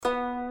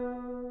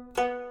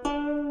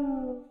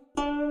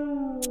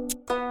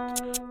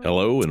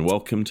Hello and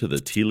welcome to the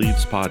Tea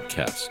Leaves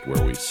Podcast,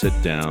 where we sit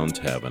down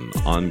to have an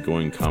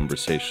ongoing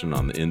conversation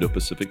on the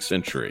Indo-Pacific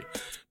century,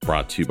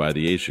 brought to you by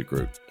the Asia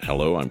Group.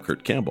 Hello, I'm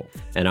Kurt Campbell.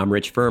 And I'm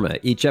Rich Verma.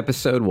 Each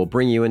episode will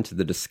bring you into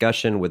the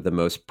discussion with the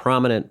most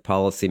prominent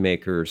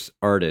policymakers,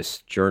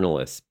 artists,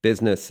 journalists,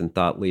 business, and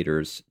thought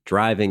leaders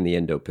driving the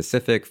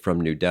Indo-Pacific from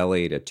New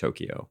Delhi to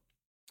Tokyo.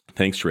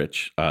 Thanks,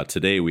 Rich.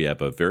 Today we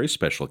have a very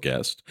special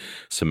guest,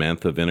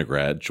 Samantha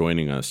Vinograd,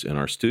 joining us in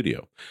our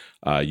studio.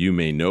 You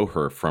may know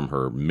her from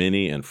her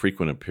many and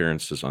frequent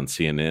appearances on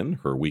CNN,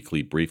 her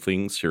weekly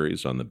briefing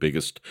series on the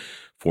biggest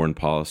foreign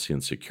policy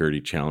and security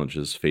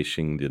challenges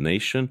facing the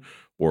nation,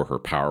 or her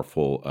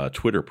powerful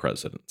Twitter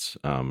presence.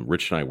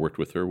 Rich and I worked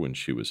with her when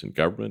she was in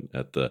government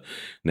at the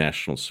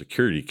National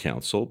Security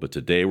Council, but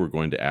today we're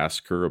going to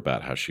ask her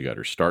about how she got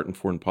her start in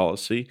foreign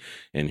policy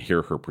and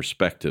hear her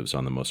perspectives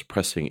on the most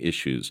pressing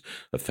issues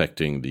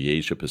affecting the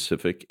Asia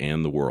Pacific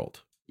and the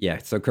world. Yeah,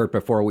 so Kurt,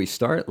 before we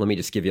start, let me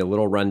just give you a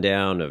little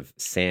rundown of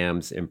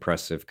Sam's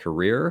impressive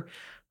career.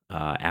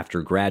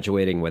 After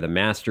graduating with a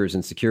master's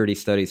in security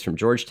studies from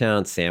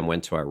Georgetown, Sam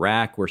went to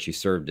Iraq, where she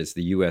served as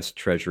the U.S.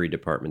 Treasury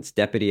Department's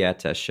deputy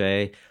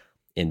attaché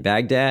in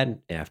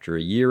Baghdad. After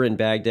a year in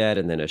Baghdad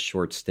and then a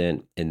short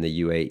stint in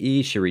the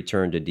UAE, she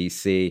returned to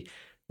D.C.,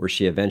 where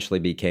she eventually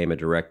became a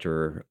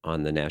director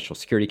on the National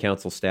Security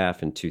Council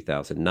staff in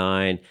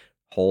 2009,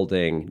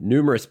 holding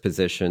numerous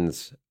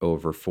positions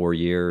over 4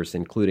 years,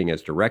 including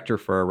as director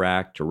for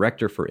Iraq,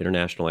 director for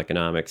international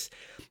economics,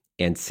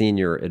 and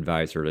senior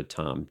advisor to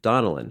Tom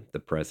Donilon, the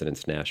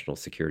president's national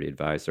security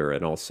advisor,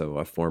 and also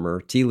a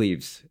former Tea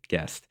Leaves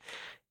guest.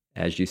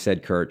 As you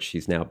said, Kurt,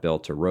 she's now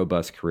built a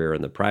robust career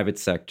in the private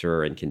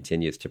sector and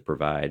continues to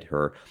provide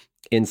her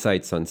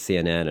insights on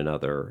CNN and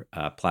other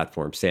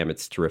platforms. Sam,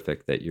 it's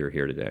terrific that you're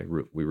here today.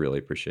 We really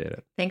appreciate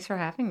it. Thanks for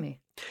having me.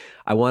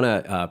 I want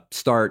to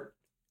start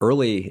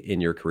early in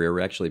your career,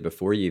 actually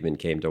before you even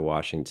came to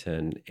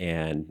Washington,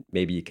 and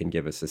maybe you can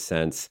give us a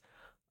sense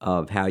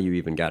of how you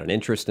even got an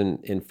interest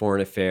in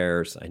foreign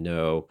affairs. I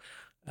know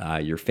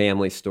your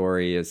family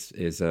story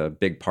is a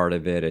big part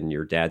of it, and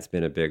your dad's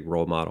been a big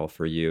role model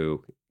for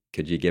you.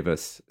 Could you give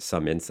us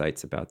some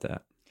insights about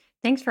that?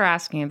 Thanks for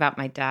asking about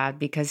my dad,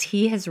 because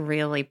he has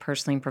really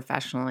personally and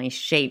professionally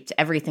shaped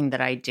everything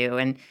that I do.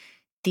 And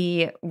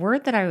the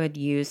word that I would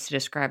use to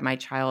describe my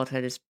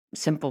childhood is a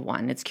simple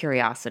one. It's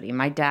curiosity.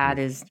 My dad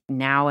is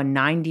now a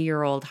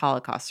 90-year-old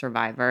Holocaust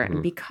survivor.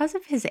 And because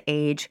of his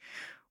age,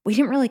 we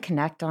didn't really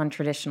connect on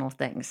traditional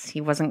things.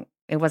 It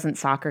wasn't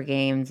soccer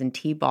games and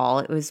t-ball.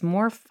 It was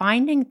more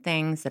finding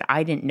things that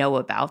I didn't know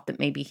about that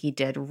maybe he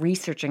did,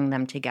 researching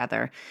them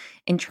together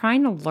and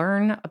trying to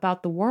learn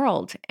about the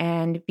world.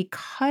 And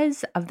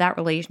because of that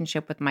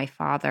relationship with my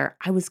father,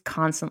 I was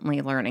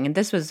constantly learning. And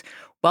this was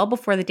well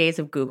before the days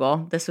of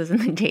Google. This was in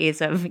the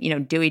days of,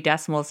 Dewey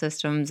Decimal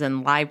Systems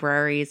and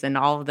libraries and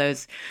all of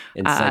those.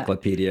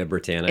 Encyclopedia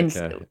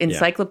Britannica.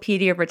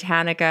 Encyclopedia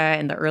Britannica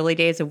and the early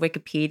days of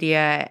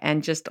Wikipedia,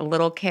 and just a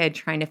little kid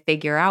trying to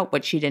figure out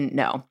what she didn't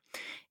know.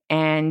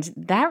 And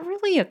that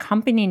really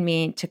accompanied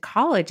me to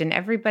college. And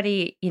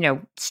everybody,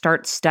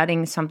 starts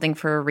studying something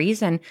for a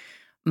reason.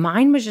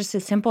 Mine was just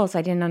as simple as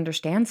I didn't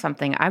understand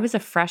something. I was a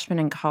freshman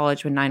in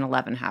college when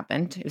 9/11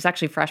 happened. It was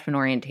actually freshman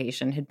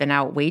orientation. Had been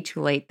out way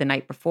too late the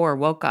night before,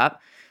 woke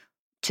up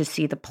to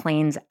see the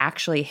planes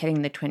actually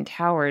hitting the Twin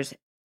Towers.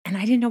 And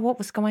I didn't know what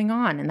was going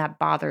on. And that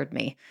bothered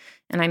me.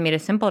 And I made a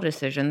simple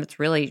decision that's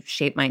really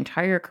shaped my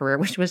entire career,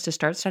 which was to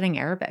start studying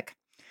Arabic.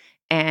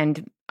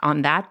 And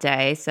on that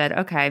day, said,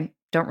 okay,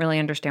 don't really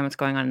understand what's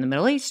going on in the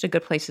Middle East. A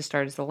good place to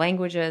start is the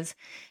languages.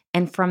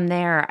 And from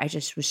there, I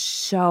just was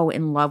so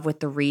in love with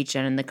the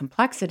region and the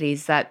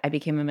complexities that I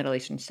became a Middle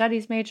Eastern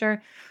Studies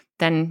major,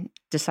 then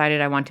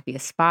decided I want to be a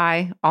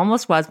spy.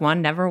 Almost was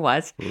one, never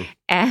was.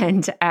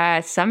 And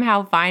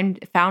somehow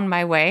found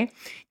my way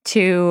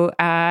to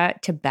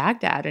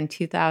Baghdad in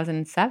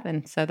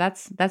 2007. So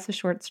that's a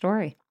short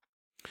story.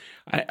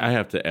 I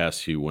have to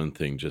ask you one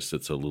thing, just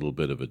it's a little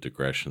bit of a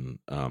digression,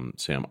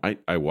 Sam.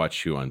 I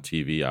watch you on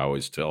TV. I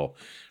always tell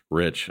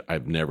Rich,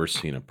 I've never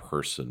seen a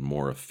person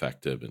more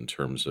effective in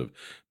terms of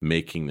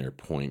making their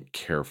point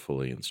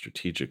carefully and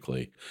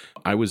strategically.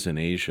 I was in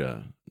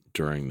Asia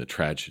during the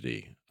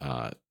tragedy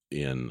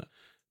in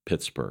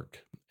Pittsburgh,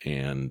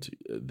 and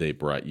they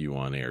brought you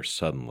on air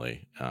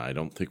suddenly. I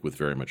don't think with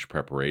very much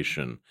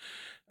preparation.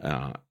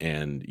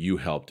 And you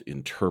helped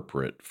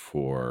interpret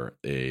for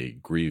a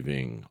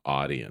grieving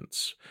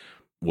audience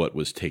what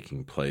was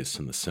taking place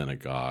in the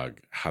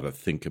synagogue, how to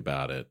think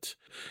about it.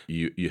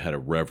 You had a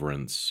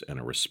reverence and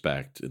a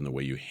respect in the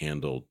way you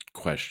handled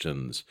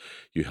questions.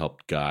 You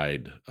helped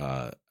guide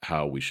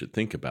how we should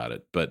think about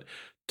it. But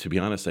to be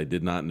honest, I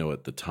did not know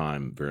at the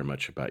time very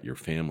much about your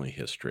family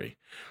history.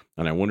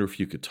 And I wonder if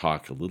you could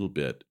talk a little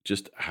bit,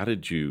 just how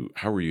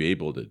were you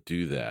able to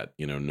do that?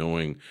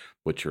 Knowing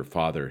what your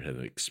father had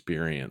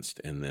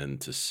experienced, and then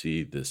to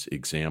see this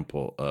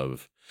example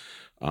of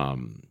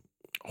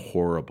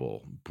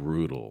horrible,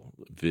 brutal,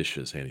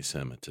 vicious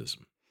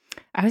anti-Semitism.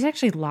 I was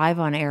actually live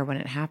on air when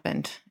it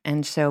happened.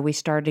 And so we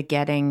started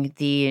getting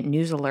the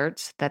news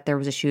alerts that there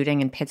was a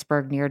shooting in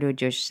Pittsburgh near to a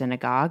Jewish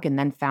synagogue, and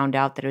then found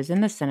out that it was in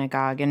the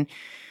synagogue. And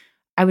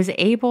I was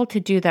able to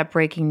do that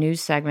breaking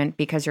news segment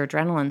because your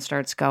adrenaline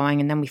starts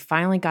going. And then we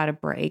finally got a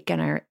break.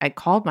 And I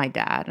called my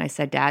dad and I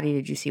said, Daddy,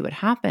 did you see what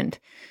happened?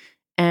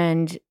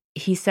 And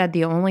he said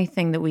the only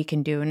thing that we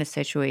can do in a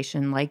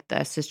situation like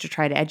this is to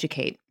try to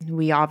educate.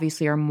 We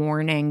obviously are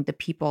mourning the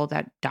people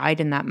that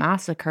died in that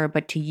massacre,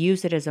 but to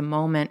use it as a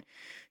moment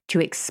to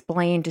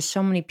explain to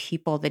so many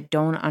people that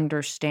don't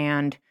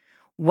understand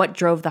what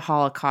drove the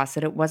Holocaust,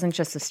 that it wasn't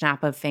just a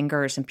snap of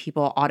fingers and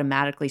people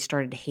automatically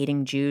started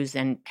hating Jews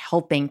and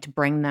helping to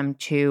bring them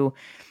to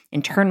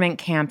internment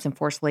camps and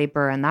forced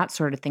labor and that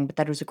sort of thing, but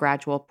that it was a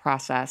gradual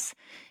process.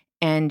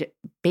 And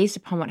based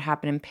upon what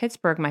happened in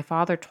Pittsburgh, my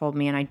father told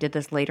me, and I did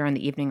this later in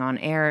the evening on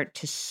air,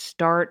 to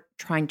start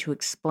trying to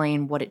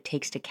explain what it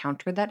takes to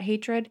counter that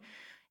hatred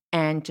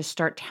and to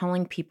start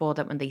telling people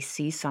that when they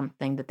see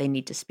something that they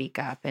need to speak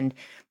up. And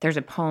there's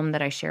a poem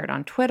that I shared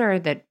on Twitter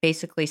that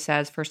basically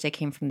says, first I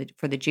came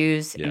for the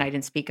Jews and I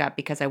didn't speak up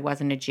because I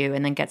wasn't a Jew,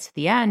 and then gets to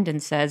the end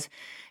and says,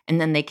 and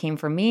then they came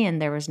for me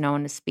and there was no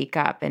one to speak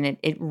up. And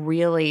it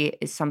really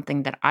is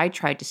something that I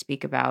tried to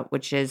speak about,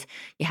 which is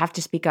you have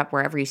to speak up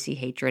wherever you see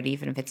hatred,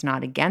 even if it's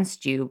not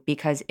against you,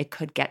 because it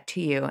could get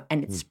to you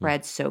and it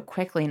spreads so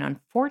quickly. And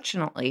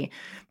unfortunately,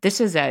 this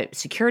is a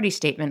security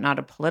statement, not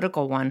a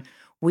political one.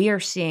 We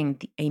are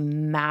seeing a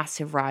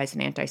massive rise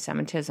in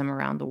anti-Semitism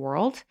around the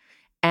world,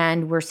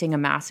 and we're seeing a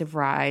massive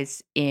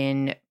rise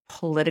in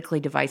politically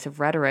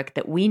divisive rhetoric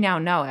that we now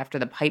know after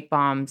the pipe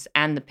bombs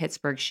and the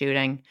Pittsburgh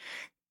shooting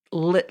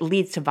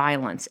leads to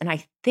violence. And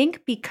I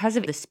think because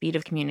of the speed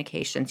of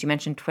communications, you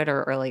mentioned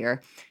Twitter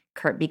earlier,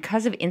 Kurt,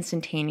 because of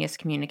instantaneous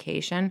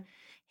communication,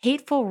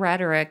 hateful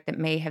rhetoric that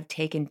may have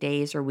taken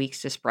days or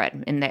weeks to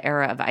spread in the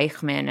era of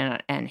Eichmann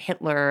and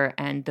Hitler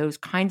and those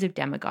kinds of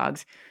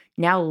demagogues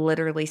now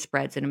literally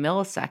spreads in a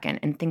millisecond,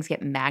 and things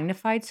get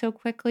magnified so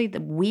quickly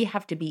that we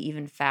have to be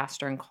even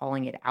faster in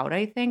calling it out,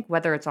 I think,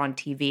 whether it's on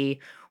TV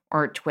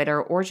or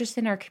Twitter or just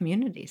in our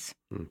communities.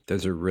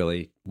 Those are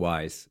really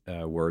wise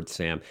words,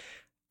 Sam.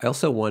 I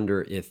also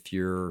wonder if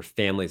your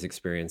family's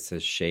experience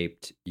has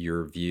shaped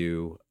your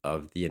view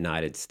of the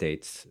United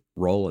States'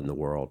 role in the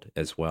world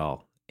as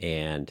well.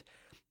 And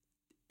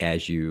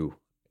as you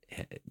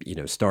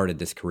started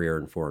this career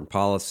in foreign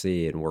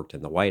policy and worked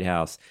in the White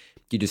House,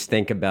 you just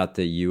think about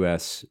the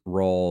U.S.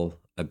 role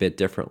a bit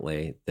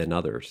differently than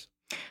others.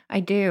 I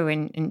do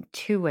in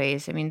two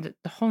ways. I mean,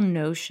 the whole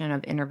notion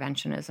of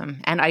interventionism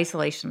and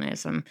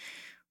isolationism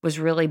was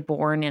really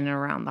born in and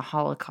around the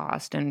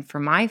Holocaust. And for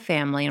my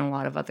family and a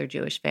lot of other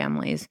Jewish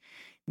families,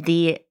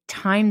 the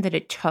time that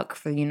it took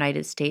for the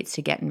United States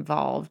to get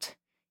involved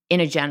in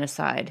a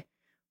genocide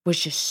was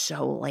just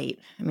so late.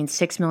 I mean,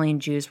 6 million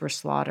Jews were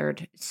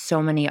slaughtered,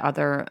 so many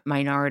other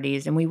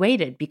minorities, and we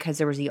waited because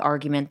there was the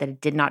argument that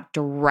it did not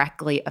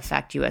directly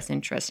affect U.S.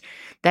 interests.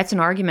 That's an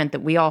argument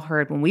that we all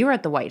heard when we were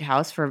at the White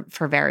House for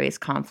various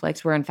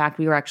conflicts, where in fact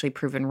we were actually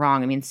proven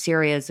wrong. I mean,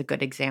 Syria is a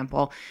good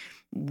example.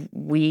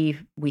 We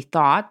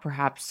thought,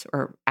 perhaps,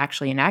 or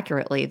actually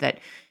inaccurately, that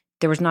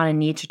there was not a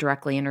need to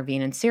directly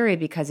intervene in Syria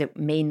because it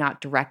may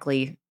not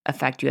directly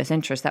affect U.S.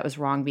 interests. That was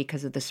wrong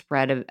because of the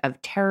spread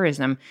of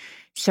terrorism.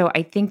 So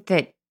I think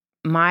that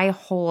my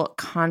whole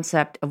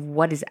concept of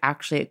what is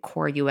actually a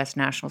core U.S.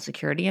 national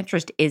security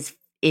interest is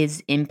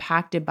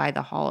impacted by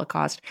the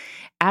Holocaust,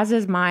 as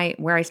is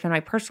where I spend my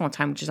personal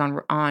time, which is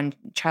on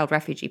child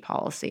refugee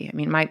policy. I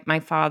mean, my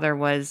father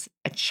was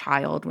a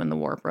child when the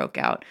war broke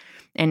out.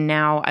 And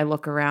now I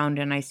look around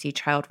and I see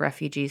child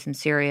refugees in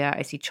Syria.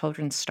 I see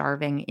children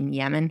starving in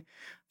Yemen.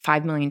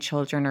 5 million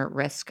children are at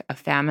risk of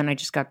famine. I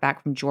just got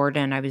back from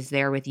Jordan. I was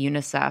there with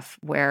UNICEF,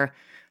 where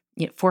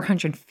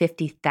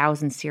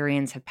 450,000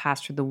 Syrians have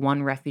passed through the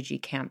one refugee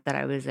camp that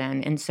I was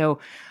in. And so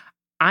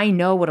I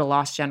know what a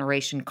lost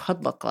generation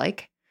could look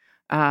like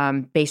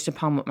based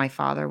upon what my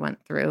father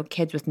went through.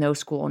 Kids with no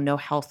school, no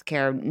health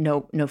care,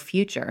 no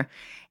future.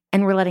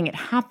 And we're letting it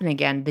happen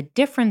again. The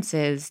difference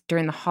is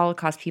during the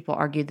Holocaust, people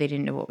argued they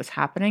didn't know what was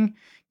happening.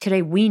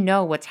 Today, we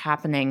know what's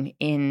happening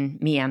in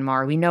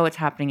Myanmar. We know what's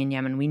happening in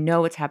Yemen. We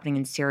know what's happening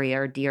in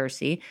Syria or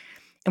DRC.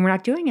 And we're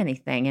not doing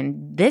anything.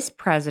 And this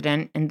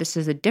president, and this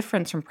is a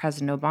difference from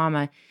President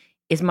Obama,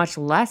 is much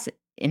less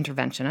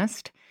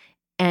interventionist.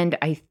 And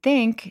I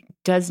think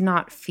does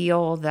not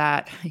feel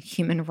that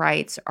human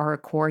rights are a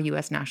core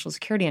U.S. national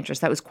security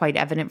interest. That was quite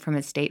evident from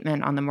his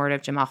statement on the murder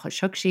of Jamal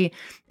Khashoggi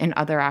and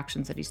other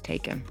actions that he's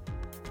taken.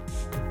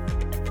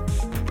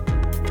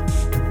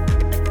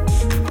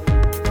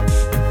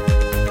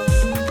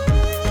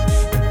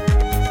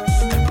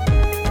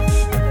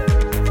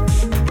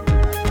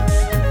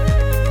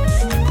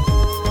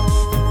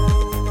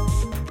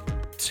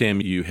 Sam,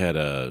 you had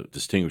a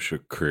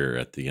distinguished career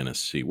at the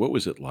NSC. What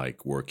was it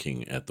like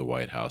working at the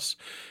White House?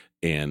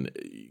 And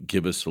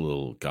give us a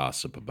little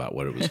gossip about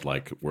what it was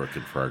like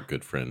working for our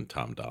good friend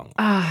Tom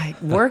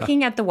Donilon.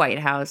 Working at the White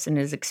House and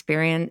is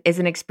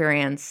an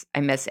experience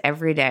I miss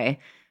every day.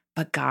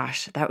 But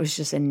gosh, that was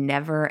just a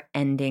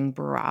never-ending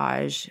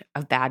barrage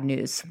of bad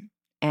news.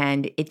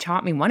 And it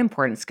taught me one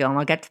important skill, and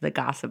I'll get to the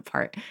gossip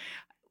part,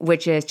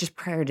 which is just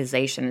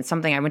prioritization. It's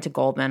something I went to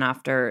Goldman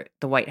after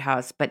the White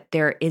House, but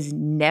there is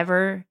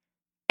never,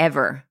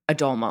 ever a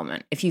dull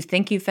moment. If you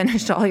think you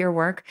finished all your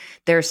work,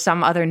 there's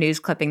some other news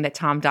clipping that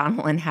Tom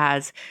Donilon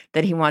has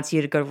that he wants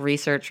you to go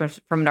research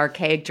from an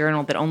archaic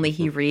journal that only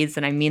he reads.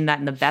 And I mean that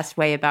in the best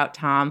way about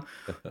Tom.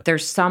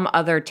 There's some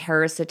other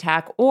terrorist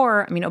attack,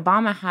 or, I mean,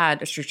 Obama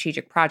had a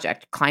strategic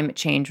project. Climate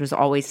change was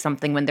always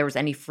something when there was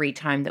any free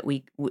time that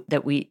we,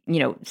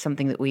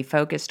 something that we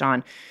focused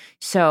on.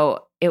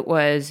 So it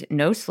was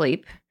no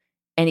sleep.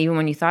 And even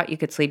when you thought you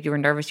could sleep, you were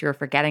nervous, you were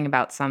forgetting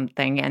about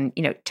something. And,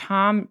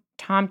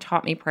 Tom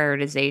taught me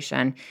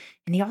prioritization,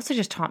 and he also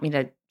just taught me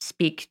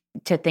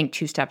to think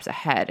 2 steps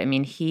ahead. I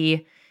mean,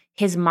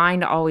 his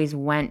mind always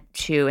went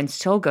to, and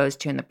still goes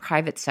to in the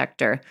private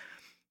sector,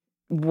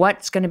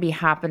 what's going to be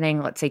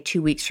happening, let's say 2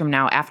 weeks from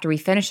now, after we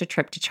finish a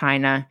trip to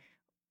China,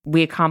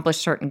 we accomplish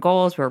certain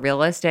goals, we're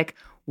realistic,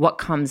 what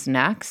comes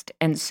next?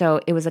 And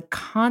so it was a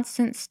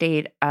constant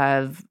state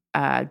of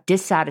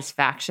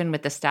dissatisfaction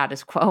with the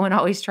status quo and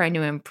always trying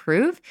to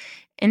improve.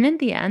 And in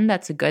the end,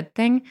 that's a good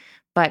thing.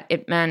 But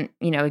it meant,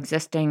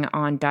 existing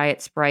on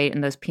Diet Sprite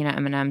and those peanut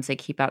M&Ms they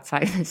keep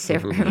outside the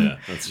sit room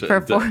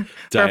for 4 years.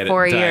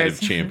 Diet of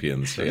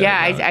champions.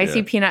 I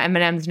see peanut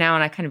M&Ms now,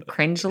 and I kind of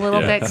cringe a little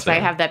bit because I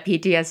have that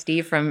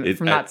PTSD from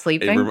not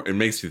sleeping. It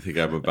makes me think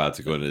I'm about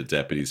to go into a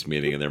deputies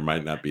meeting, and there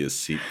might not be a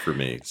seat for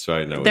me. So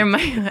I know there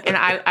might. And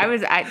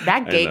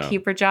that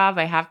gatekeeper job,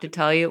 I have to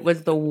tell you,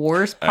 was the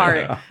worst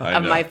part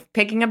of my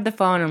picking up the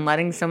phone and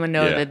letting someone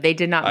know that they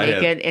did not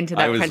make it into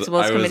that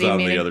principals committee meeting. I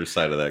was on the other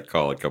side of that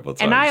call a couple of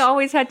times, and I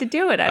always had to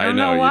do it. I don't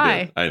know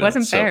why. It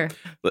wasn't fair.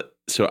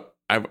 So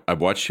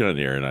I've watched you on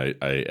air, and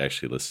I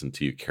actually listened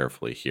to you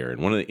carefully here.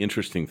 And one of the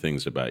interesting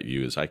things about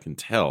you is I can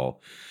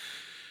tell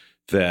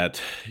that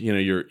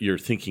you're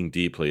thinking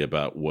deeply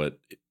about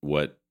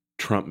what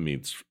Trump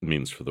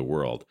means for the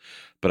world.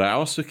 But I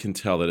also can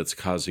tell that it's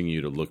causing you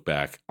to look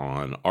back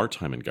on our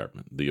time in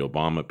government, the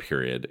Obama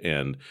period,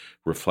 and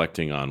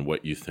reflecting on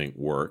what you think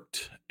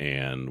worked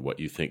and what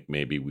you think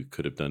maybe we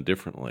could have done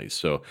differently.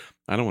 So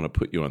I don't want to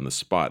put you on the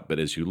spot, but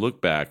as you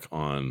look back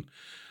on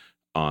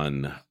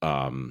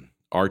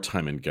our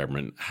time in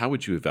government, how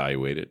would you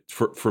evaluate it?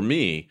 For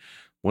me,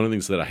 one of the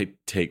things that I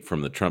take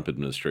from the Trump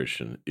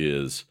administration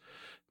is,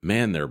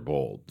 man, they're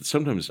bold.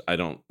 Sometimes I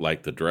don't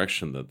like the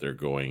direction that they're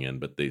going in,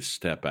 but they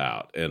step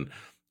out. And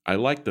I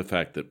like the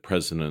fact that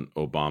President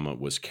Obama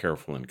was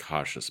careful and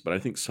cautious, but I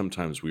think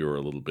sometimes we were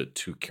a little bit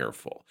too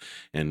careful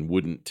and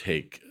wouldn't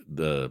take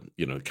the,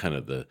 kind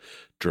of the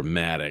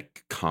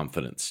dramatic,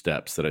 confident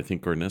steps that I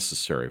think are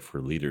necessary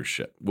for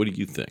leadership. What do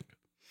you think?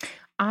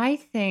 I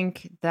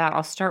think that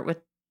I'll start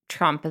with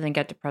Trump and then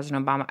get to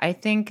President Obama. I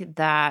think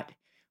that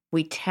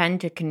we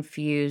tend to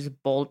confuse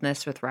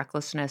boldness with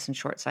recklessness and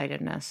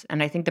short-sightedness.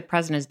 And I think the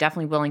president is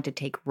definitely willing to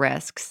take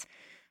risks.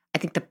 I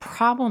think the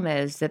problem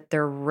is that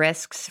they're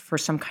risks for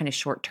some kind of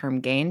short-term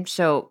gain.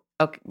 So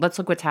let's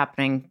look what's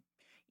happening,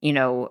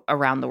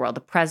 around the world.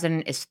 The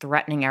president is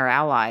threatening our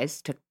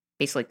allies to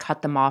basically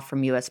cut them off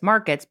from U.S.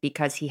 markets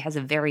because he has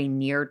a very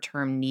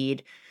near-term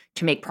need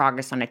to make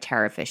progress on a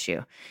tariff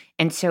issue.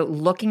 And so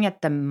looking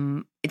at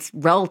it's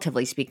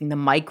relatively speaking, the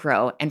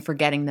micro and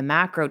forgetting the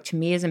macro, to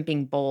me, isn't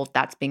being bold.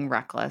 That's being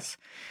reckless.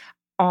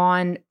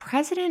 On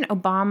President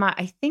Obama,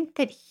 I think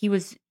that he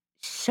was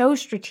so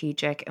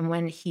strategic. And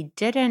when he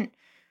didn't,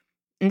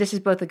 and this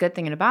is both a good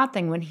thing and a bad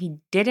thing, when he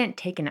didn't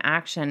take an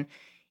action,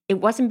 it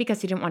wasn't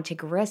because he didn't want to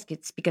take a risk.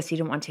 It's because he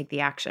didn't want to take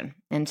the action.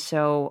 And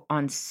so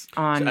so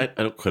I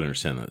don't quite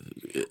understand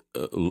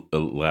that.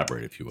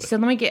 Elaborate, if you would. So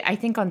I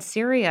think on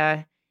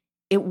Syria,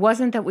 it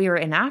wasn't that we were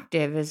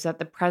inactive, is that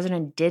the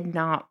president did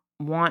not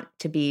want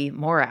to be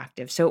more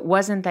active. So it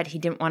wasn't that he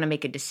didn't want to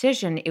make a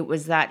decision. It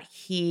was that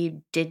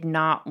he did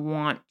not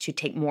want to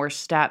take more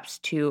steps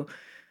to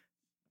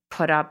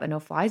put up a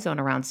no-fly zone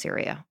around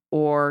Syria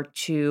or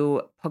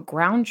to put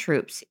ground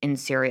troops in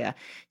Syria.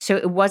 So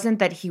it wasn't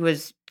that he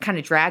was kind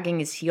of dragging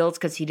his heels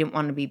because he didn't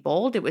want to be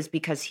bold. It was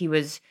because he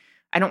was,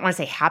 I don't want to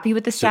say happy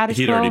with the status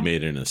quo. He'd already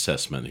made an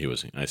assessment.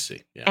 I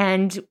see. Yeah.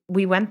 And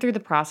we went through the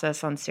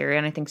process on Syria,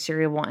 and I think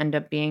Syria will end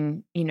up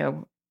being,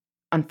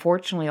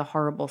 unfortunately, a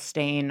horrible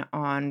stain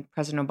on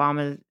President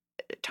Obama's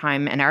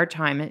time and our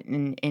time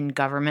in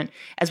government,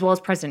 as well as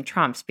President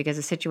Trump's, because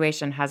the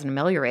situation hasn't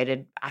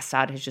ameliorated.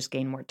 Assad has just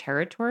gained more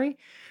territory.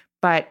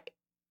 But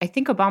I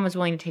think Obama's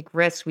willing to take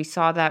risks. We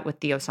saw that with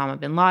the Osama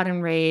bin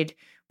Laden raid.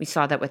 We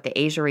saw that with the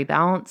Asia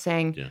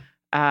rebalancing.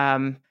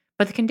 Yeah.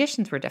 But the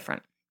conditions were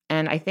different.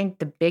 And I think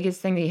the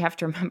biggest thing that you have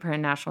to remember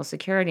in national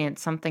security, and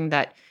it's something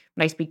that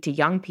when I speak to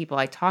young people,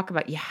 I talk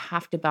about, you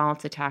have to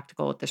balance the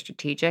tactical with the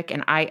strategic.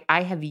 And I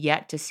have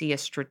yet to see a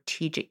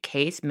strategic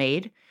case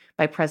made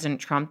by President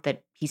Trump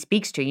that he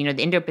speaks to.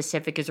 The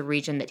Indo-Pacific is a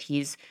region that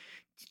he's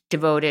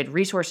devoted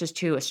resources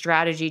to, a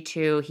strategy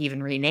to. He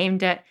even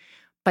renamed it.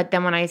 But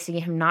then when I see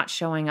him not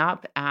showing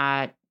up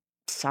at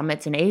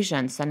summits in Asia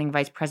and sending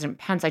Vice President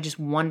Pence. I just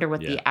wonder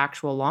what the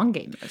actual long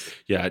game is.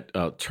 Yeah,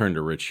 I'll turn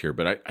to Rich here,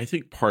 but I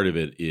think part of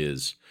it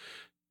is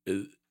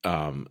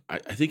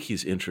I think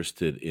he's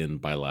interested in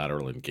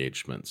bilateral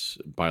engagements,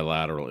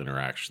 bilateral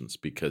interactions,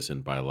 because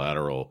in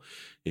bilateral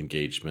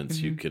engagements,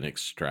 you can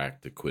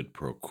extract the quid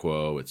pro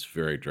quo. It's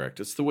very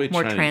direct. It's the way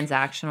more China,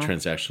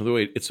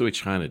 transactional. It's the way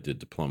China did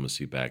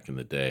diplomacy back in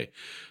the day,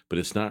 but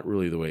it's not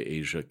really the way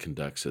Asia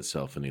conducts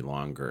itself any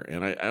longer.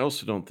 And I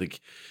also don't think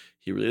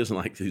he really doesn't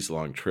like these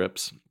long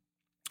trips.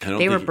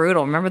 They were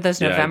brutal. Remember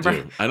those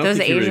November, those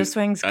Asia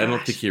swings? Gosh. I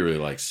don't think he really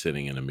likes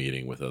sitting in a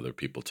meeting with other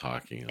people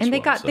talking. And they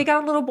got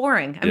a little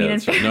boring. I mean, in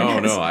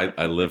fairness.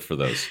 I live for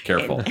those.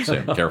 Careful,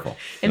 Sam. Careful.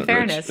 In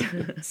fairness,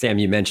 Sam,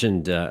 you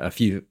mentioned a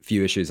few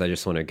issues. I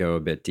just want to go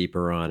a bit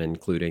deeper on,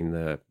 including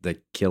the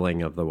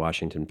killing of the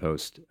Washington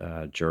Post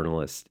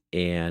journalist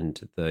and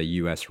the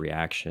U.S.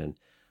 reaction.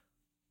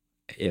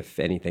 If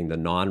anything, the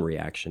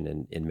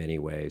non-reaction in many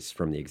ways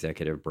from the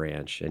executive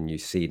branch. And you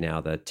see now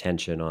the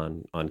tension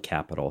on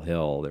Capitol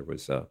Hill. There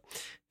was a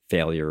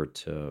failure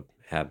to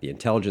have the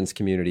intelligence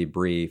community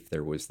brief.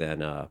 There was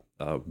then a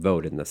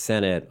vote in the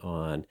Senate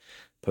on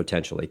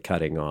potentially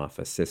cutting off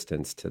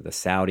assistance to the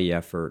Saudi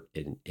effort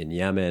in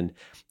Yemen.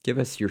 Give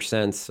us your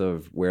sense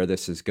of where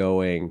this is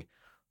going.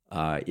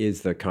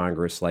 Is the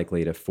Congress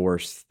likely to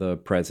force the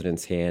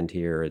president's hand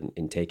here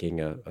in taking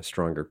a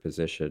stronger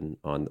position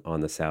on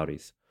the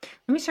Saudis?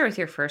 Let me start with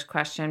your first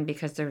question,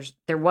 because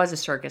there was a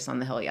circus on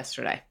the Hill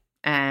yesterday.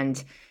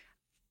 And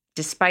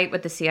despite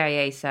what the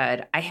CIA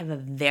said, I have a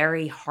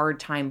very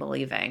hard time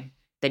believing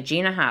that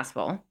Gina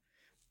Haspel,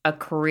 a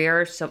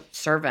career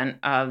servant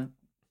of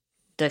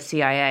the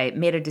CIA,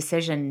 made a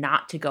decision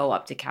not to go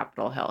up to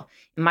Capitol Hill.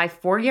 In my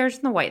 4 years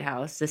in the White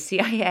House, the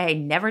CIA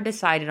never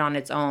decided on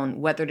its own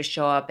whether to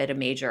show up at a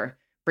major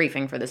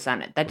briefing for the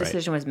Senate. That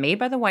decision was made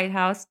by the White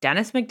House.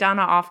 Dennis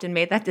McDonough often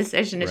made that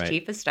decision as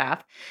chief of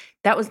staff.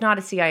 That was not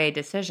a CIA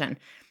decision.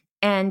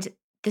 And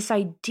this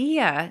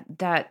idea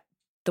that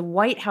the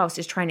White House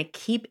is trying to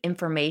keep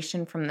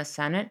information from the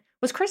Senate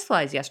was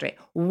crystallized yesterday.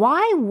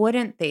 Why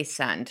wouldn't they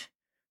send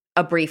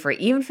a briefer,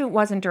 even if it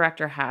wasn't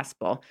Director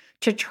Haspel,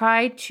 to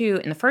try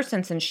to, in the first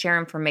instance, share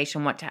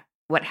information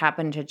what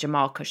happened to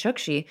Jamal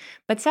Khashoggi,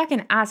 but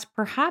second, ask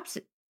perhaps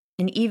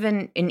an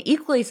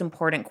equally as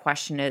important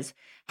question is,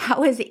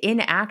 how is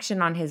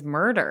inaction on his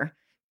murder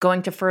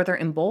going to further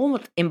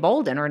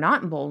embolden or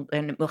not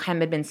embolden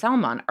Mohammed bin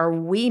Salman? Are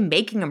we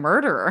making a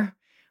murderer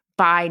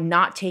by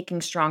not taking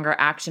stronger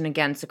action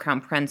against the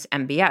Crown Prince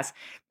MBS?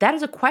 That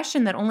is a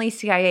question that only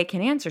CIA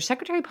can answer.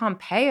 Secretary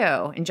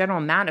Pompeo and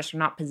General Mattis are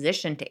not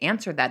positioned to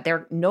answer that.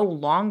 They're no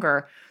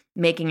longer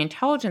making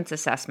intelligence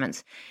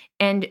assessments.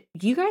 And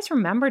you guys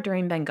remember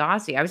during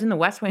Benghazi, I was in the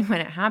West Wing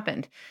when it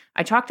happened.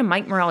 I talked to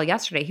Mike Morrell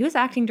yesterday. He was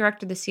acting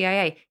director of the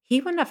CIA.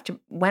 He went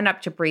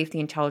up to brief the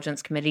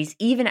intelligence committees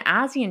even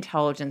as the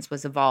intelligence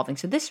was evolving.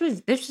 So this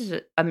was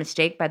a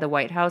mistake by the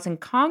White House, and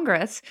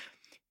Congress,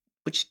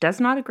 which does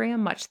not agree on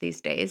much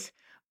these days,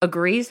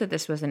 agrees that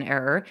this was an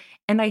error,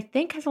 and I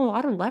think has a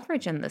lot of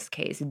leverage in this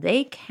case.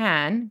 They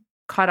can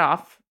cut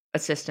off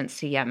assistance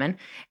to Yemen,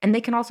 and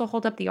they can also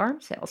hold up the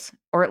arms sales,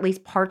 or at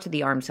least parts of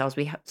the arms sales.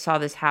 We saw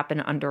this happen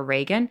under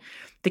Reagan.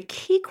 The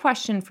key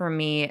question for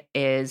me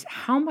is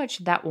how much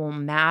that will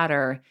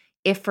matter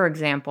if, for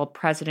example,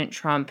 President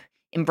Trump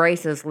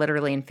embraces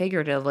literally and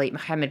figuratively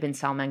Mohammed bin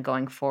Salman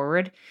going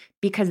forward,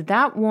 because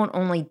that won't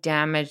only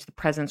damage the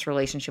president's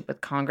relationship with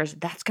Congress,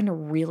 that's going to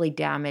really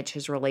damage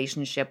his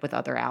relationship with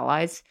other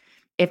allies.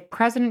 If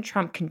President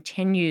Trump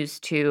continues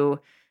to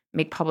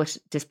make public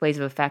displays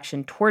of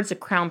affection towards the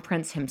Crown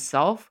Prince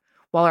himself,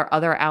 while our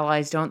other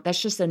allies don't,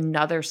 that's just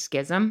another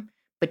schism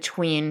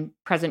between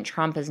President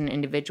Trump as an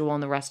individual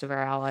and the rest of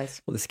our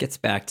allies. Well, this gets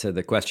back to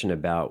the question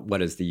about what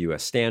does the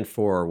U.S. stand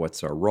for,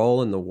 what's our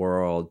role in the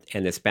world,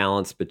 and this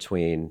balance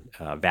between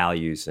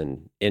values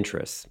and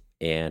interests.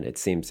 And it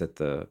seems that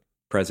the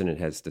president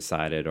has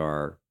decided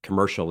our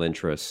commercial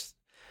interests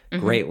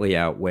greatly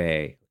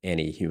outweigh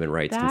any human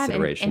rights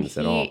considerations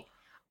at all.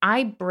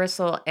 I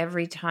bristle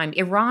every time.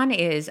 Iran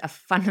is a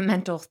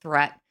fundamental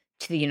threat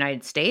to the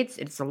United States.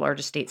 It's the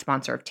largest state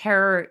sponsor of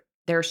terror.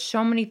 There are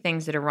so many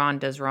things that Iran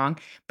does wrong.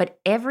 But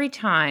every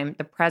time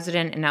the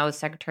president and now the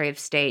Secretary of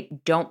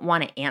State don't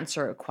want to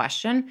answer a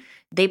question,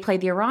 they play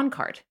the Iran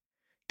card.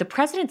 The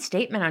president's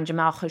statement on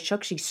Jamal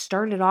Khashoggi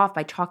started off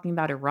by talking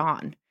about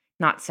Iran,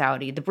 not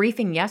Saudi. The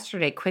briefing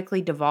yesterday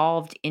quickly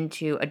devolved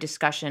into a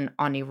discussion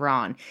on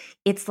Iran.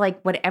 It's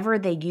like whatever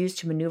they use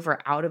to maneuver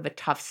out of a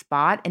tough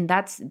spot, and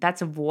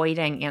that's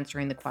avoiding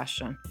answering the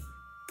question.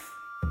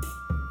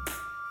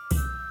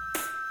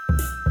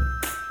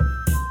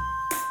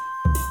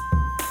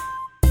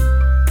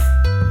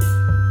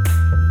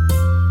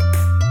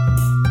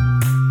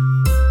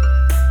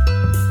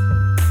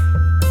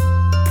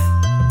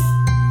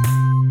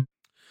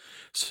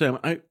 Sam,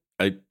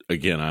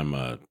 I'm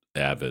a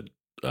avid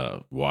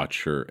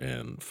watcher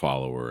and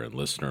follower and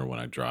listener when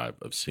I drive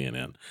of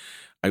CNN.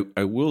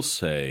 I will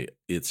say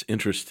it's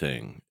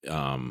interesting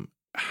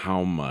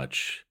how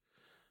much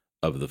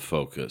of the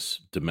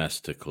focus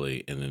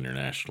domestically and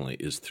internationally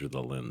is through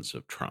the lens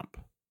of Trump.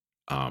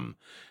 And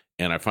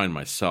I find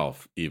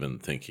myself even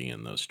thinking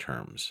in those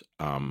terms.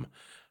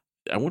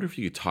 I wonder if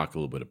you could talk a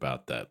little bit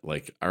about that.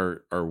 Like,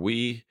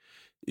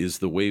 is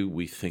the way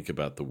we think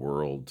about the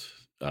world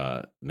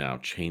now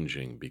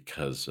changing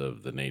because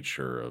of the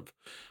nature of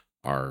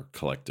our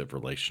collective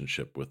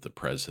relationship with the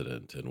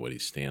president and what he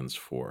stands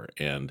for?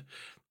 And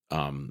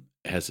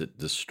has it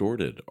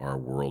distorted our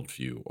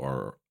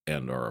worldview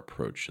and our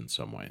approach in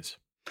some ways?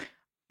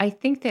 I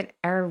think that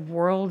our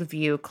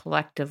worldview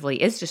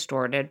collectively is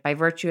distorted by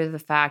virtue of the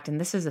fact, and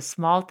this is a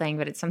small thing,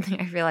 but it's something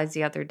I realized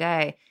the other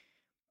day.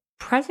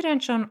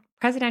 Presidential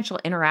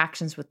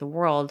interactions with the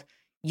world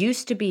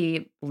used to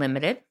be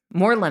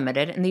more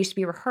limited, and they used to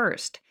be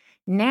rehearsed.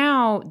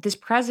 Now, this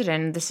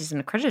president, this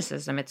isn't a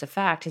criticism, it's a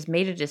fact, has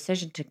made a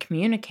decision to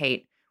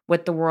communicate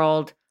with the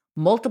world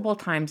multiple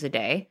times a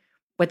day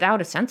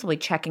without essentially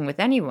checking with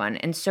anyone.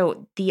 And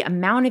so the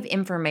amount of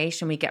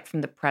information we get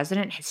from the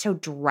president has so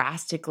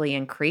drastically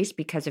increased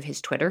because of his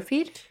Twitter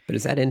feed. But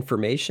is that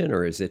information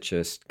or is it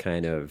just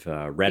kind of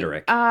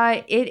rhetoric?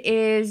 It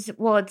is,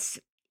 well, it's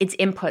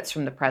inputs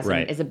from the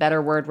president is a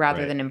better word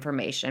rather than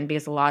information,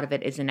 because a lot of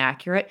it is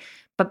inaccurate.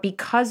 But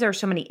because there are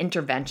so many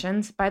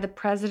interventions by the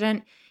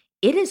president,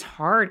 it is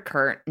hard,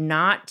 Kurt,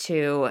 not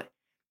to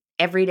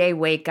every day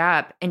wake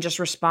up and just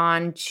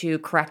respond to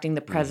correcting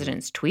the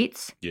president's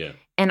tweets. Yeah.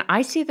 And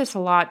I see this a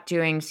lot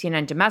doing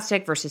CNN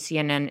domestic versus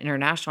CNN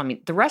international. I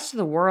mean, the rest of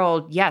the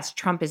world, yes,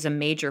 Trump is a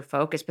major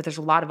focus, but there's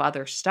a lot of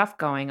other stuff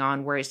going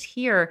on. Whereas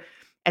here,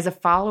 as a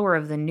follower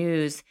of the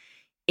news,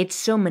 it's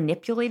so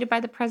manipulated by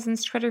the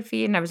president's Twitter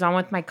feed. And I was on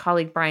with my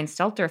colleague Brian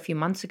Stelter a few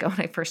months ago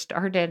when I first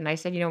started. And I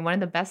said, one of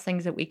the best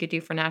things that we could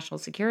do for national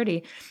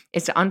security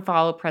is to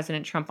unfollow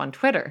President Trump on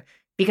Twitter.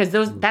 Because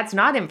that's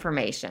not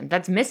information,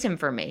 that's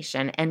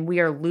misinformation, and we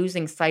are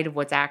losing sight of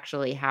what's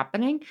actually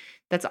happening.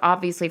 That's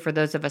obviously, for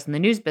those of us in the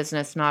news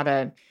business,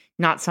 not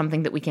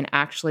something that we can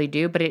actually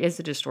do, but it is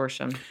a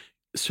distortion.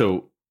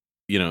 So,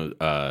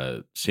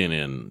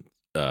 CNN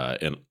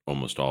and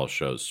almost all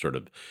shows sort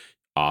of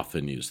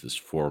often use this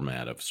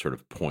format of sort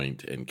of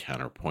point and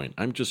counterpoint.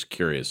 I'm just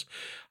curious.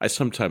 I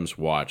sometimes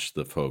watch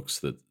the folks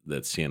that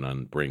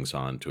CNN brings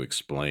on to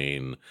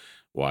explain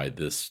why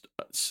this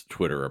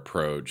Twitter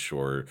approach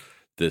or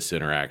this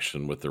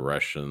interaction with the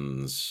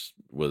Russians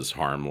was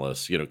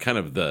harmless, kind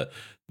of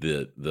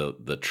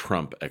the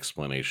Trump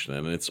explanation.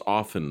 And it's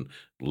often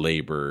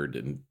labored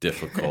and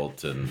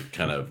difficult and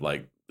kind of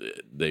like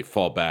they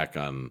fall back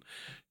on,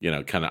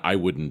 kind of, I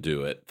wouldn't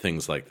do it,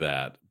 things like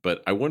that.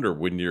 But I wonder,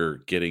 when you're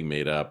getting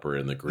made up or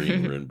in the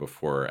green room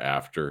before or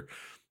after,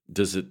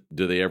 do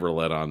they ever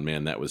let on,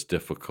 man, that was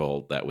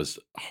difficult, that was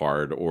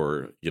hard,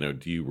 or, do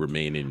you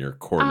remain in your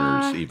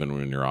corners even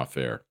when you're off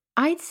air?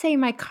 I'd say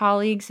my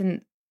colleagues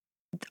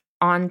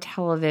on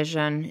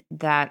television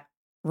that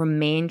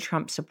remain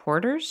Trump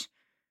supporters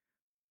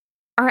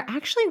are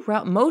actually,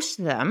 most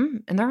of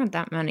them, and there aren't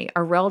that many,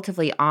 are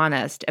relatively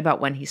honest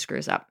about when he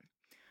screws up.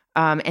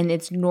 And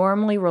it's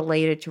normally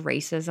related to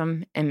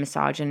racism and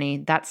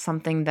misogyny. That's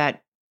something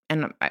that,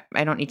 and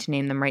I don't need to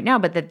name them right now,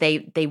 but that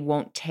they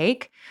won't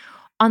take.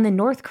 On the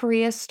North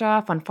Korea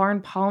stuff, on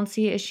foreign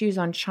policy issues,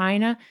 on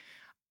China,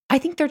 I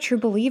think they're true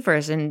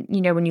believers. And,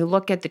 when you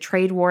look at the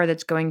trade war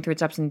that's going through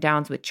its ups and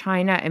downs with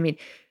China, I mean,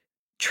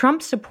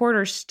 Trump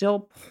supporters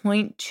still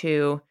point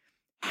to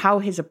how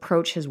his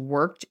approach has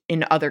worked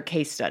in other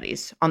case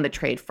studies on the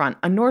trade front.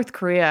 On North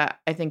Korea,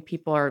 I think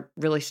people are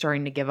really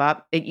starting to give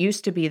up. It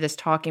used to be this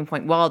talking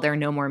point, well, there are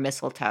no more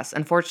missile tests.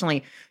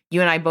 Unfortunately, you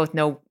and I both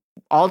know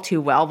all too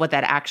well what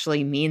that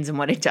actually means and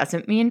what it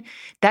doesn't mean.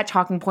 That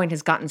talking point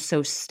has gotten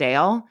so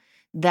stale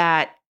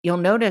that you'll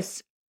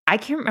notice I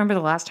can't remember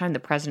the last time the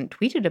president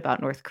tweeted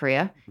about North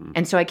Korea. Mm-hmm.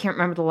 And so I can't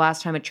remember the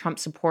last time a Trump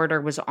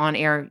supporter was on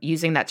air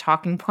using that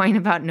talking point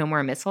about no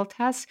more missile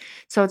tests.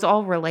 So it's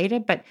all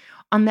related. But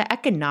on the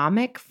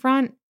economic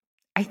front,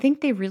 I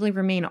think they really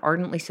remain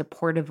ardently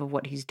supportive of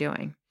what he's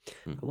doing.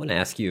 I want to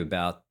ask you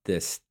about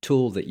this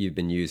tool that you've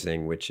been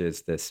using, which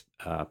is this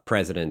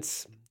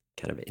president's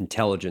kind of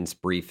intelligence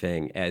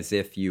briefing, as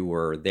if you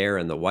were there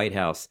in the White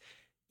House.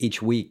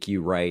 Each week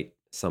you write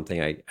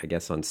something, I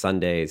guess on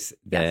Sundays,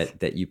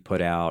 that you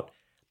put out,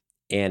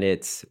 and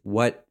it's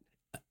what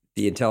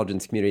the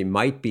intelligence community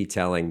might be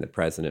telling the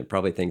president,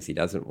 probably things he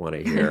doesn't want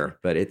to hear,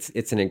 but it's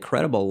an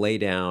incredible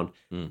laydown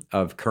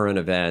of current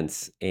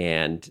events,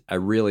 and I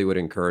really would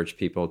encourage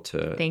people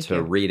to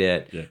read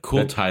it. Yeah.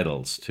 Cool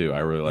titles too. I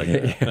really like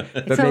it.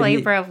 It's a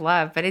labor of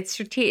love, but it's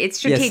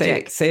strategic.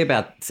 Yeah, say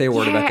a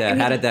word about that.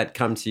 How did that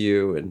come to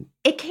you? And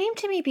it came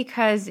to me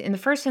because in the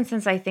first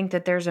instance, I think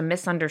that there's a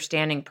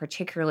misunderstanding,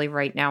 particularly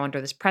right now under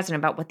this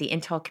president, about what the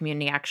intel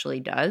community actually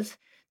does.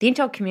 The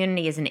intel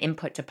community is an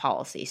input to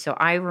policy. So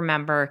I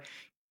remember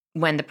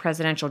when the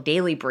Presidential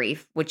Daily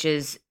Brief, which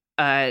is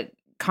a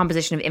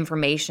composition of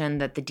information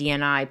that the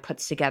DNI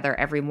puts together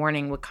every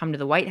morning, would come to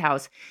the White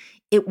House,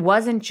 it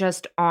wasn't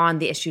just on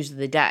the issues of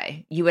the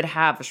day. You would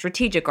have a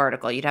strategic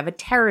article. You'd have a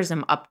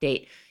terrorism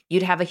update.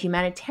 You'd have a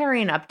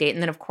humanitarian update.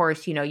 And then, of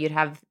course, you'd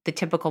have the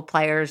typical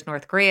players,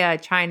 North Korea,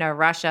 China,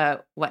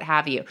 Russia, what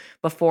have you,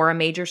 before a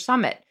major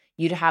summit.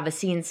 You'd have a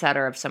scene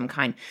setter of some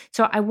kind.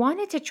 So I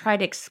wanted to try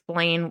to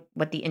explain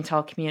what the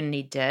intel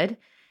community did.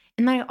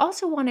 And then I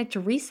also wanted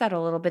to reset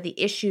a little bit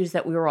the issues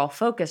that we were all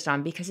focused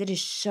on, because it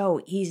is so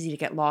easy to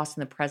get lost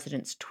in the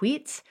president's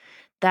tweets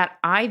that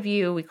I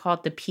view, we call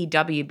it the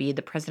PWB,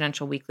 the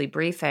Presidential Weekly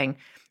Briefing.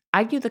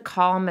 I view the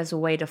column as a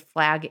way to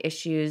flag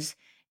issues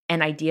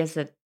and ideas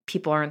that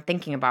people aren't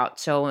thinking about.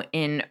 So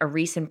in a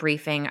recent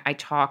briefing, I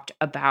talked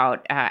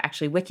about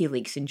actually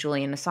WikiLeaks and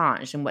Julian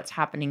Assange and what's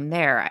happening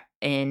there.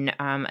 In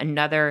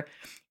another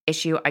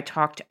issue, I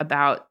talked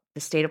about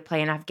the state of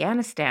play in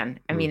Afghanistan.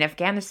 I mean,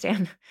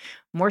 Afghanistan,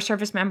 more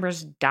service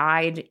members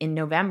died in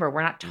November.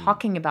 We're not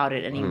talking about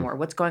it anymore.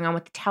 What's going on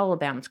with the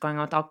Taliban? What's going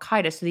on with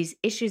Al-Qaeda? So these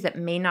issues that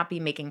may not be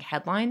making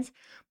headlines,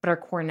 but are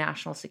core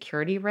national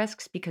security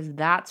risks, because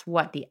that's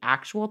what the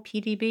actual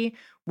PDB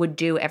would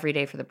do every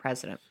day for the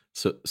president.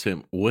 So,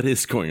 Sam, what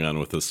is going on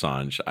with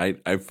Assange?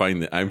 I'm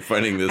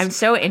finding this. I'm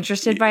so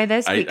interested by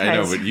this because I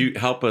know, but you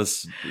help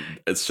us.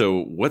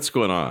 So, what's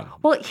going on?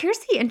 Well, here's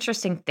the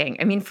interesting thing.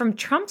 I mean, from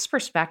Trump's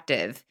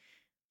perspective,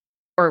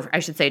 or I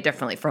should say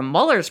differently, from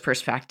Mueller's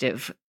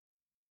perspective,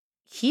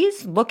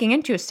 he's looking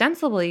into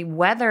ostensibly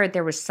whether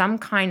there was some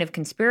kind of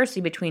conspiracy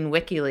between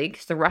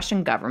WikiLeaks, the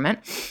Russian government,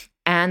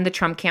 and the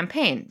Trump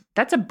campaign.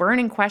 That's a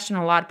burning question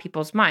in a lot of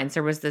people's minds.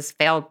 There was this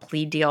failed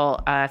plea deal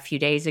a few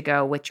days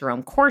ago with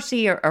Jerome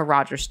Corsi, a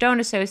Roger Stone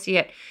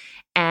associate.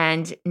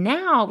 And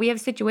now we have a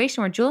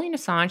situation where Julian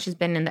Assange has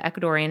been in the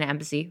Ecuadorian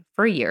embassy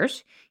for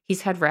years.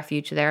 He's had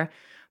refuge there.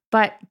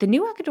 But the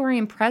new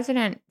Ecuadorian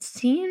president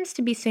seems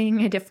to be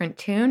singing a different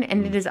tune,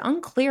 and it is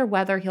unclear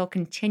whether he'll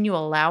continue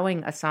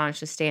allowing Assange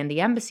to stay in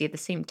the embassy. At the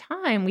same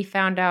time, we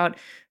found out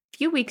a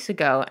few weeks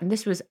ago, and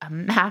this was a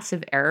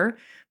massive error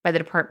by the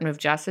Department of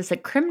Justice,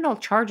 that criminal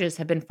charges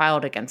have been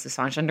filed against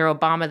Assange. Under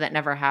Obama, that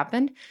never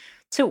happened.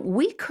 So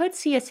we could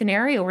see a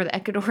scenario where the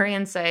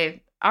Ecuadorians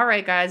say, all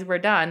right, guys, we're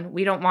done.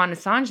 We don't want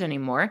Assange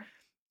anymore.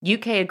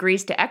 UK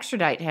agrees to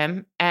extradite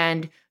him,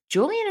 and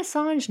Julian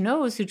Assange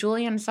knows who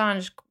Julian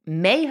Assange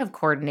may have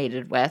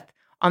coordinated with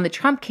on the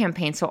Trump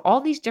campaign. So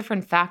all these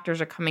different factors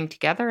are coming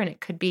together, and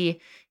it could be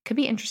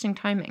interesting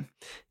timing.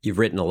 You've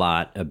written a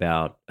lot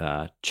about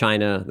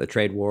China, the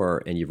trade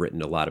war, and you've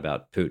written a lot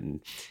about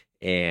Putin.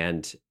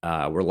 And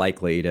we're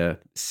likely to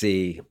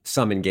see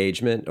some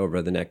engagement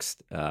over the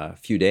next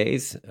few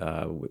days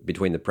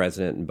between the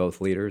president and both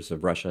leaders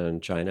of Russia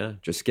and China.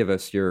 Just give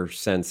us your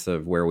sense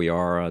of where we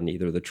are on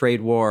either the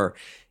trade war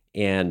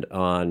and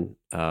on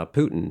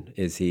Putin.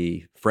 Is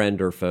he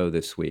friend or foe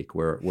this week?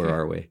 Where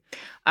are we?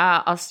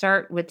 I'll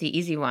start with the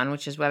easy one,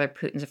 which is whether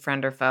Putin's a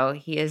friend or foe.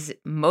 He is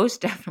most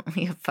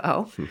definitely a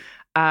foe.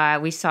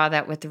 We saw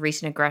that with the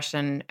recent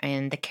aggression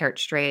in the Kerch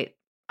Strait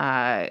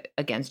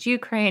against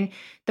Ukraine.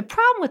 The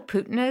problem with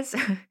Putin is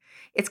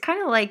it's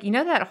kind of like,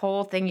 that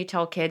whole thing you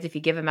tell kids, if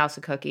you give a mouse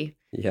a cookie.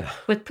 Yeah.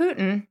 With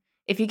Putin,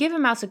 if you give a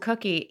mouse a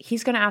cookie,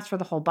 he's going to ask for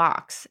the whole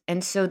box.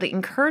 And so the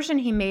incursion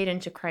he made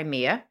into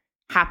Crimea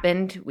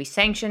happened. We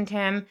sanctioned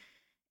him.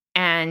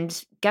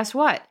 And guess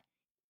what?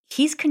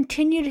 He's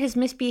continued his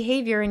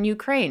misbehavior in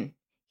Ukraine.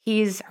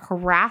 He's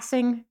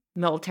harassing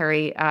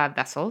military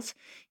vessels.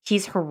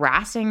 He's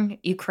harassing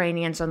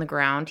Ukrainians on the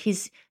ground.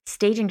 He's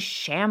staging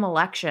sham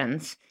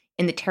elections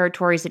in the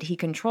territories that he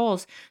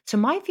controls. So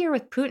my fear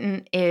with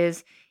Putin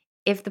is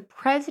if the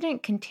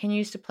president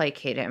continues to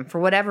placate him for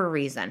whatever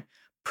reason,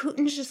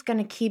 Putin's just going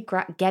to keep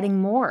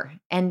getting more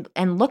and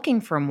looking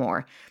for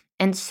more.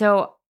 And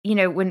so,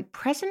 when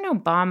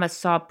President Obama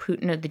saw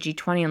Putin at the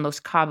G20 in Los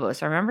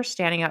Cabos, I remember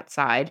standing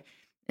outside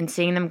and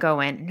seeing them go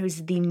in. And it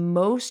was the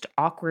most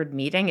awkward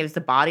meeting. It was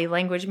the body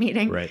language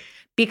meeting, right?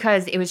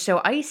 Because it was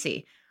so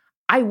icy.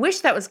 I wish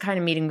that was the kind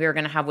of meeting we were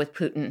going to have with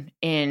Putin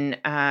in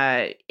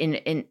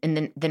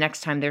the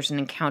next time there's an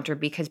encounter,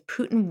 because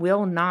Putin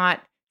will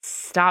not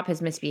stop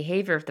his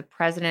misbehavior if the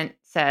president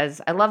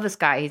says, I love this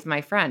guy, he's my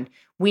friend.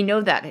 We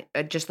know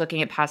that just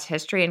looking at past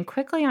history. And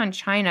quickly on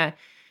China,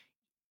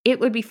 it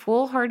would be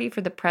foolhardy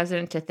for the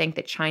president to think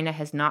that China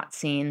has not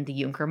seen the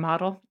Juncker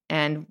model.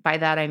 And by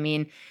that, I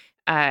mean,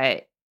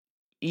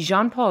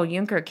 Jean-Paul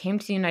Juncker came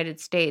to the United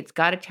States,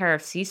 got a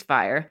tariff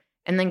ceasefire,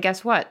 and then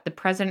guess what? The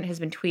president has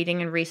been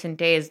tweeting in recent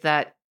days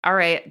that, all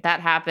right, that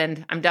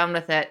happened. I'm done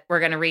with it.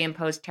 We're going to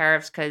reimpose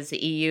tariffs because the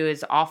EU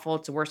is awful.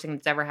 It's the worst thing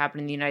that's ever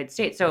happened in the United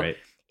States. So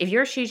if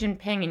you're Xi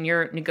Jinping and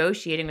you're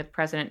negotiating with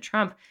President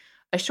Trump,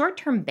 a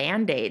short-term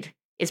Band-Aid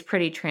is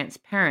pretty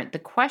transparent. The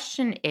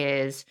question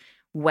is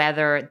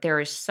whether there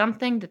is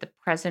something that the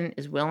president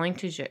is willing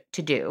to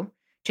do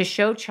to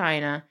show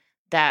China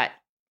that,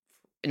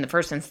 in the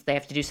first instance, they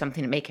have to do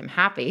something to make him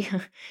happy.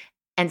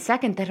 And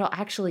second, that it'll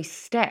actually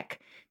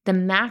stick. The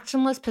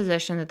maximalist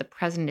position that the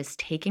president is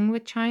taking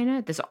with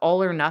China, this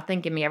all or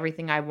nothing, give me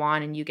everything I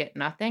want and you get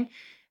nothing,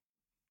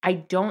 I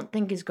don't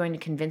think is going to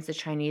convince the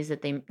Chinese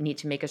that they need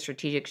to make a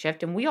strategic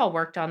shift. And we all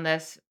worked on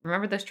this.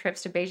 Remember those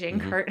trips to Beijing,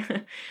 Kurt?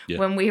 Yeah.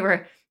 When we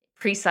were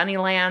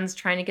pre-Sunnylands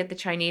trying to get the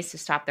Chinese to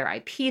stop their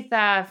IP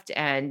theft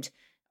and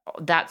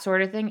that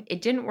sort of thing.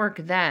 It didn't work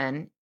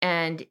then.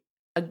 And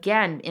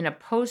again, in a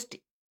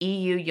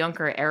post-EU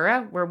Juncker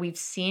era where we've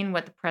seen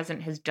what the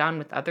president has done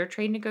with other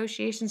trade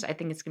negotiations, I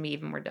think it's going to be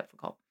even more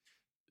difficult.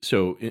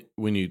 So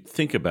when you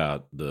think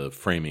about the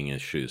framing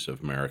issues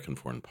of American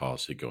foreign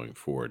policy going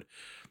forward,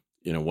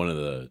 one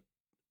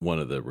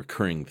of the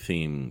recurring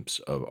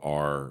themes of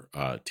our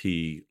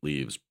Tea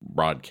Leaves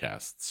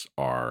broadcasts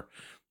are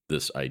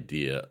this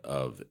idea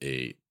of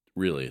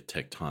really a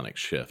tectonic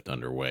shift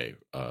underway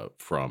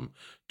from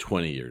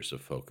 20 years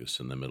of focus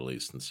in the Middle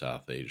East and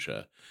South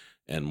Asia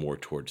and more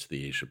towards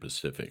the Asia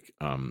Pacific.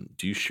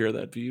 Do you share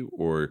that view?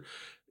 Or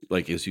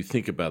as you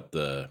think about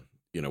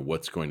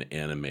what's going to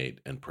animate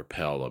and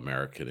propel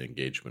American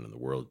engagement in the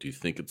world, do you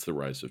think it's the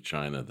rise of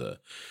China,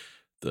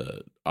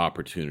 the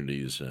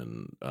opportunities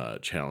and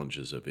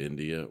challenges of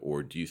India,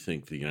 or do you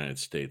think the United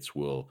States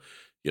will,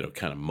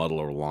 kind of muddle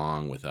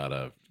along without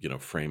a,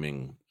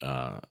 framing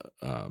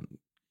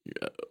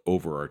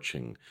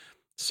overarching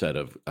set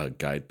of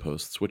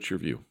guideposts? What's your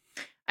view?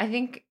 I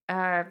think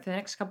for the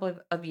next couple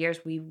of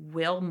years, we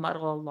will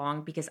muddle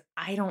along because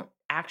I don't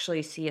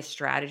actually see a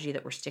strategy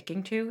that we're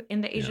sticking to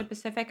in the Asia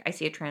Pacific. I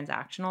see a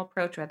transactional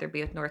approach, whether it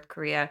be with North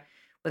Korea,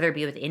 whether it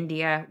be with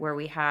India, where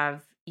we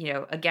have,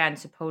 again,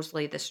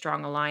 supposedly the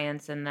strong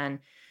alliance, and then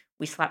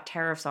we slap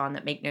tariffs on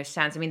that make no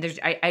sense. I mean,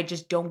 I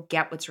just don't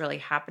get what's really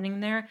happening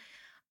there.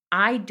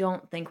 I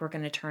don't think we're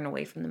going to turn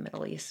away from the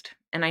Middle East.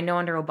 And I know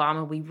under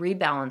Obama, we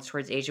rebalanced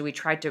towards Asia. We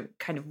tried to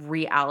kind of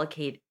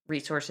reallocate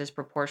resources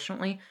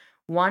proportionately.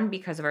 One,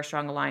 because of our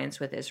strong alliance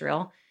with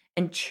Israel,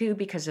 and two,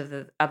 because of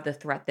the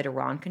threat that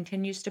Iran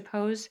continues to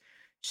pose.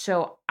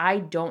 So I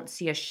don't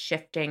see us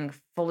shifting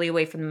fully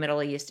away from the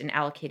Middle East and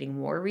allocating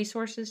more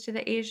resources to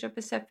the Asia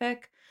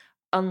Pacific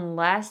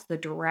unless the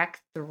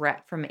direct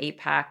threat from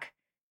APAC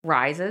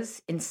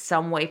rises in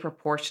some way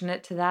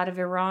proportionate to that of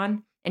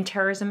Iran and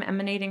terrorism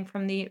emanating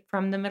from the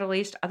Middle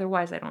East.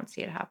 Otherwise, I don't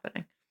see it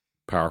happening.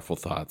 Powerful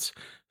thoughts.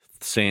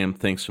 Sam,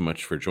 thanks so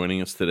much for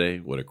joining us today.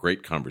 What a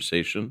great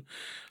conversation.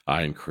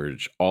 I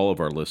encourage all of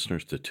our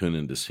listeners to tune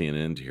into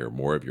CNN to hear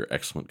more of your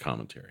excellent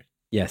commentary.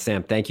 Yeah,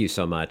 Sam, thank you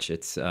so much.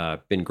 It's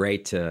been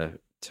great to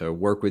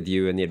work with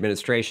you in the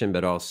administration,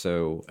 but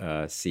also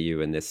see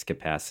you in this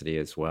capacity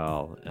as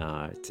well.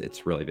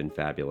 It's really been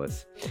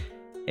fabulous.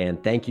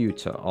 And thank you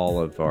to all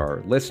of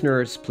our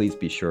listeners. Please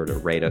be sure to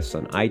rate us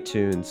on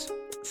iTunes,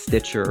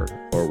 Stitcher,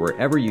 or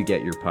wherever you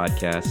get your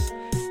podcasts.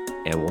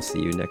 And we'll see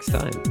you next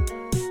time.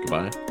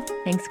 Goodbye.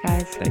 Thanks,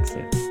 guys. Thanks,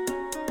 Sam.